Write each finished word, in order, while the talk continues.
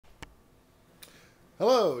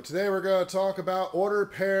Hello, today we're going to talk about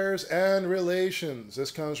ordered pairs and relations. This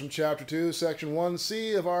comes from Chapter 2, Section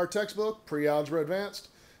 1C of our textbook, Pre-Algebra Advanced.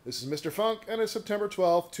 This is Mr. Funk, and it's September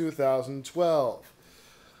 12th, 2012.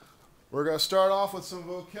 We're going to start off with some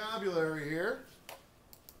vocabulary here.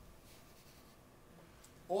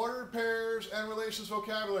 Ordered pairs and relations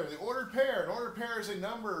vocabulary. The ordered pair. An ordered pair is a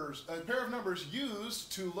pair of numbers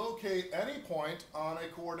used to locate any point on a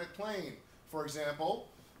coordinate plane. For example,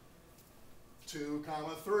 2,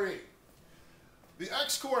 3. The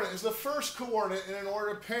x-coordinate is the first coordinate in an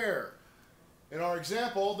ordered pair. In our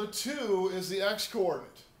example, the 2 is the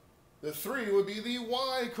x-coordinate. The 3 would be the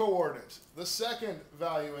y-coordinate, the second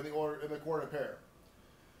value in the coordinate pair.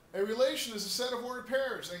 A relation is a set of ordered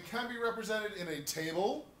pairs and can be represented in a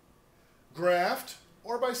table, graphed,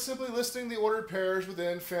 or by simply listing the ordered pairs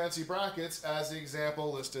within fancy brackets as the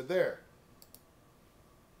example listed there.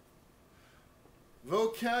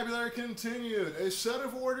 Vocabulary continued. A set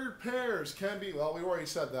of ordered pairs can be, well, we already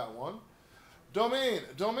said that one. Domain.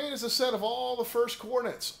 Domain is a set of all the first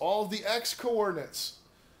coordinates, all of the x-coordinates.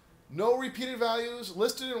 No repeated values,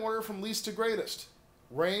 listed in order from least to greatest.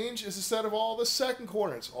 Range is a set of all the second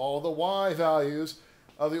coordinates, all the y values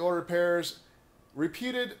of the ordered pairs.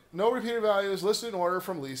 No repeated values, listed in order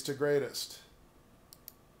from least to greatest.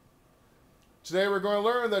 Today we're going to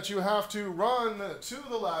learn that you have to run to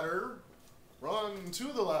the ladder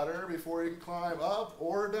before you can climb up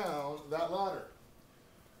or down that ladder.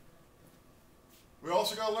 We're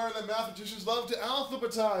also going to learn that mathematicians love to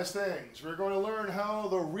alphabetize things. We're going to learn how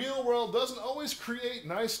the real world doesn't always create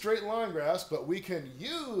nice straight line graphs, but we can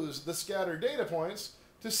use the scattered data points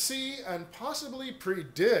to see and possibly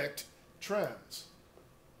predict trends.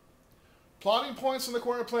 Plotting points on the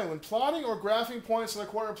coordinate plane. When plotting or graphing points on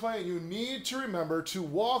the coordinate plane, you need to remember to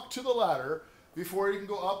walk to the ladder before you can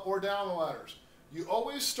go up or down the ladders. You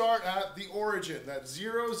always start at the origin, that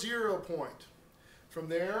 0, 0 point. From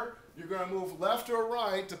there, you're going to move left or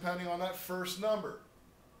right depending on that first number.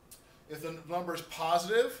 If the number is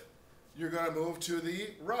positive, you're going to move to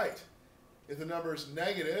the right. If the number is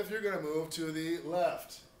negative, you're going to move to the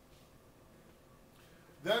left.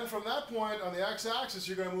 Then from that point on the x-axis,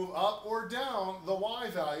 you're going to move up or down the y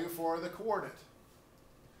value for the coordinate.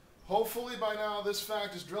 Hopefully by now this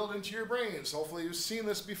fact is drilled into your brains. Hopefully you've seen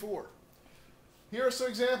this before. Here are some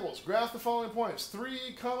examples. Graph the following points.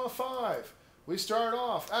 3, 5. We start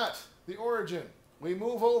off at the origin. We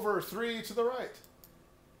move over 3 to the right.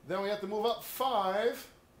 Then we have to move up 5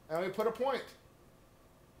 and we put a point.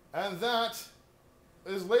 And that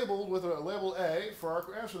is labeled with a label A for our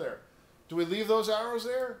answer there. Do we leave those arrows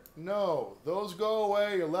there? No. Those go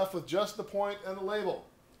away. You're left with just the point and the label.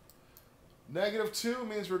 -2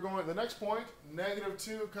 means we're going to the next point.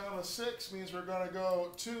 -2, 6 means we're going to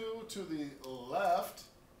go 2 to the left.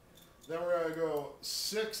 Then we're going to go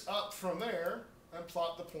 6 up from there and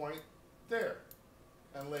plot the point there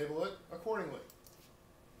and label it accordingly.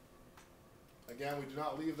 Again, we do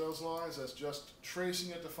not leave those lines. That's just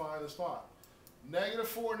tracing it to find the spot.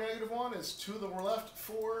 -4, -1 is to the left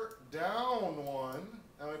 4, down 1,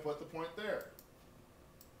 and we put the point there.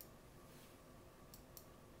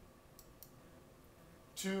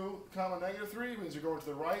 2, -3 means you're going to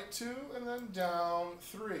the right 2 and then down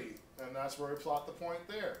 3, and that's where we plot the point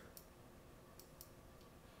there.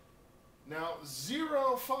 Now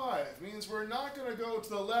 0, 5 means we're not going to go to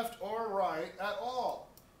the left or right at all.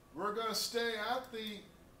 We're going to stay at the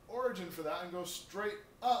origin for that and go straight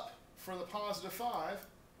up for the +5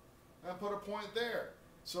 and put a point there.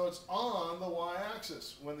 So it's on the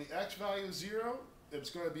y-axis. When the x value is 0,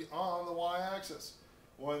 it's going to be on the y-axis.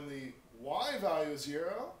 When the y value is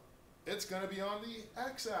 0, it's going to be on the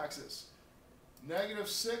x-axis.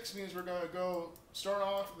 -6 means we're going to start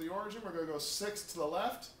off at the origin. We're going to go 6 to the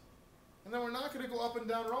left. And then we're not going to go up and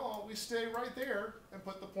down at all. We stay right there and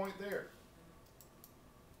put the point there.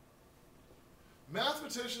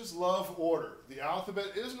 Mathematicians love order. The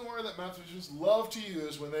alphabet is an order that mathematicians love to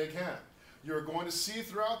use when they can. You're going to see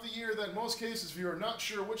throughout the year that in most cases, if you're not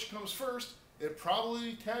sure which comes first, it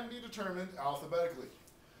probably can be determined alphabetically.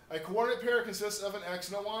 A coordinate pair consists of an x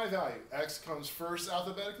and a y value. X comes first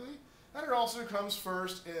alphabetically, and it also comes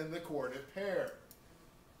first in the coordinate pair.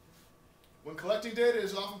 When collecting data, it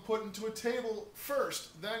is often put into a table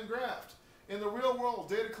first, then graphed. In the real world,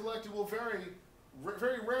 data collected will very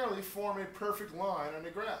rarely form a perfect line on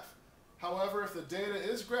a graph. However, if the data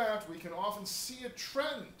is graphed, we can often see a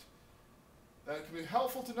trend that can be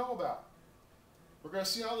helpful to know about. We're going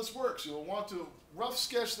to see how this works. You'll want to rough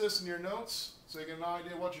sketch this in your notes so you get an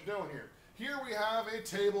idea what you're doing here. Here we have a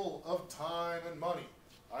table of time and money.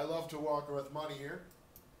 I love to work with money here.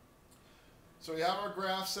 So we have our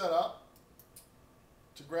graph set up.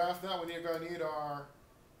 To graph that, we're going to need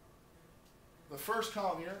the first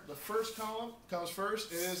column here. The first column comes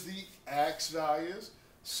first is the x values.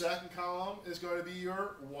 Second column is going to be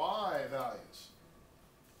your y values.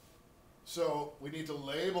 So we need to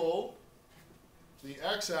label the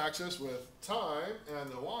x-axis with time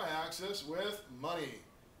and the y-axis with money.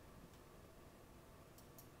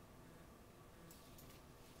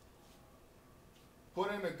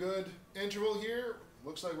 Put in a good interval here.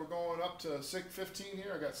 Looks like we're going up to 15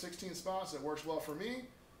 here. I got 16 spots. That works well for me.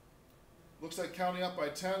 Looks like counting up by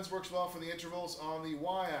tens works well for the intervals on the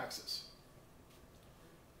y-axis.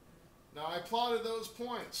 Now I plotted those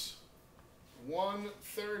points.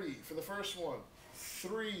 130 for the first one,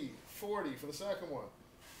 340 for the second one,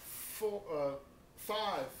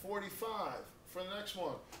 545 for the next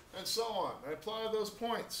one, and so on. I plotted those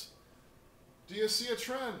points. Do you see a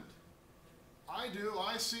trend? I do.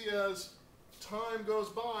 I see as time goes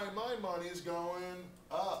by, my money is going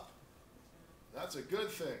up. That's a good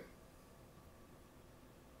thing.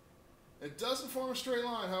 It doesn't form a straight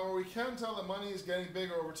line, however, we can tell that money is getting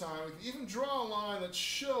bigger over time. We can even draw a line that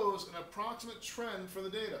shows an approximate trend for the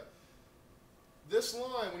data. This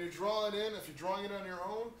line, when you draw it in, if you're drawing it on your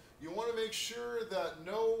own, you want to make sure that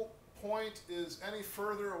no point is any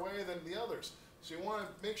further away than the others. So you want to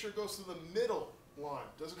make sure it goes through the middle line.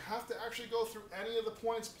 Does it have to actually go through any of the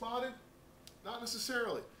points plotted? Not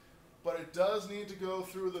necessarily, but it does need to go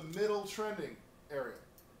through the middle trending area.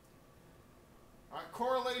 All right,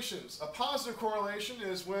 correlations. A positive correlation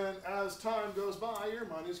is when, as time goes by, your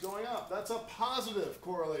money's going up. That's a positive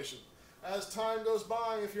correlation. As time goes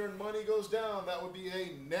by, if your money goes down, that would be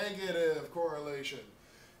a negative correlation.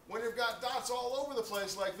 When you've got dots all over the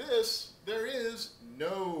place like this, there is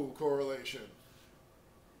no correlation.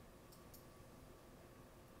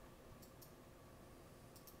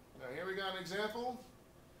 Now here we got an example.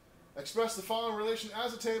 Express the following relation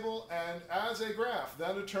as a table and as a graph,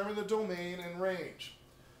 then determine the domain and range.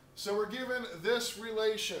 So we're given this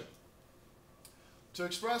relation. To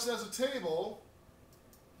express as a table,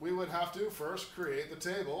 we would have to first create the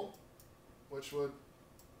table, which would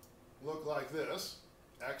look like this,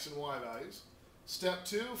 x and y values. Step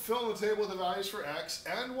 2, fill in the table with the values for x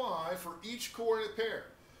and y for each coordinate pair.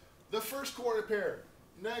 The first coordinate pair,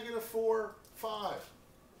 -4, 5.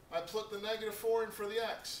 I put the -4 in for the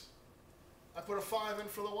x. I put a 5 in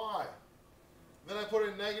for the y. Then I put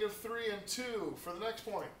in -3 and 2 for the next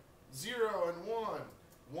point. 0 and 1.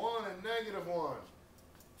 1 and -1.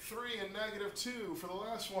 3 and -2 for the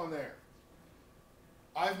last one there.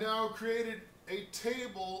 I've now created a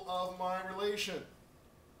table of my relation.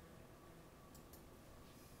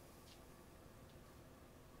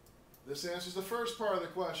 This answers the first part of the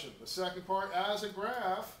question. The second part, as a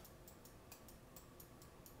graph,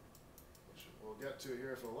 which we'll get to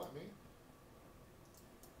here if it'll let me.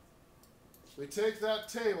 We take that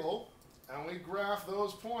table and we graph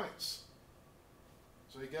those points.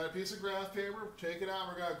 So you get a piece of graph paper, take it out,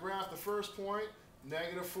 we're going to graph the first point,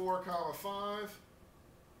 -4, 5.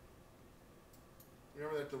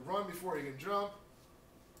 Remember that to run before you can jump.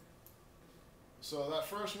 So that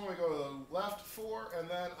first one, we go to the left 4 and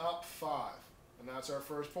then up 5. And that's our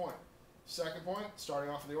first point. Second point,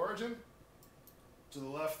 starting off at the origin, to the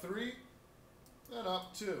left 3, then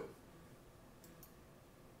up 2.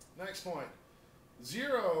 Next point.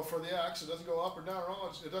 0 for the x, it doesn't go up or down at all,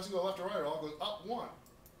 it doesn't go left or right at all, it goes up 1.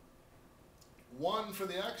 1 for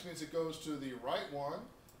the x means it goes to the right 1,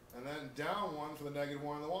 and then down 1 for the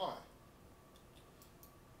 -1 and the y.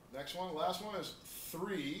 Next one, last one is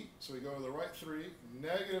 3, so we go to the right 3,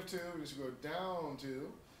 -2 means we go down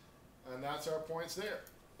 2, and that's our points there.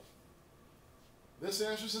 This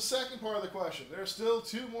answers the second part of the question. There are still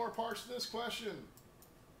 2 more parts to this question.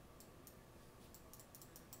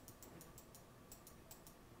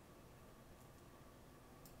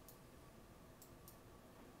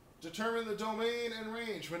 Determine the domain and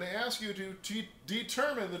range. When they ask you to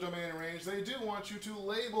determine the domain and range, they do want you to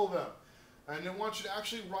label them. And they want you to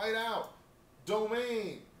actually write out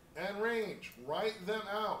domain and range. Write them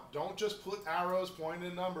out. Don't just put arrows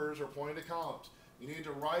pointing to numbers or pointing to columns. You need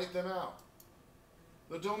to write them out.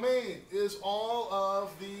 The domain is all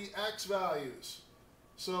of the x values.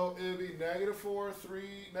 So it would be -4,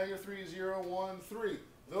 3, -3, 0, 1, 3.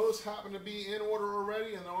 Those happen to be in order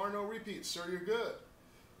already and there are no repeats, so you're good.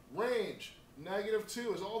 Range,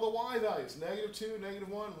 -2 is all the y values, -2,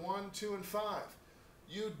 -1, 1, 2, and 5.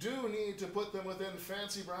 You do need to put them within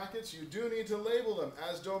fancy brackets. You do need to label them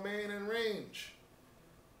as domain and range.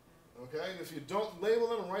 Okay, if you don't label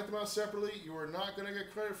them and write them out separately, you are not going to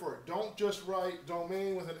get credit for it. Don't just write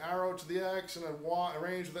domain with an arrow to the x and a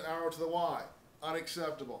range with an arrow to the y.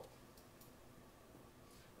 Unacceptable.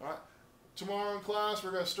 tomorrow in class.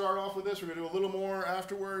 We're going to start off with this. We're going to do a little more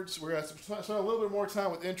afterwards. We're going to spend a little bit more time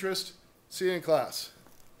with interest. See you in class.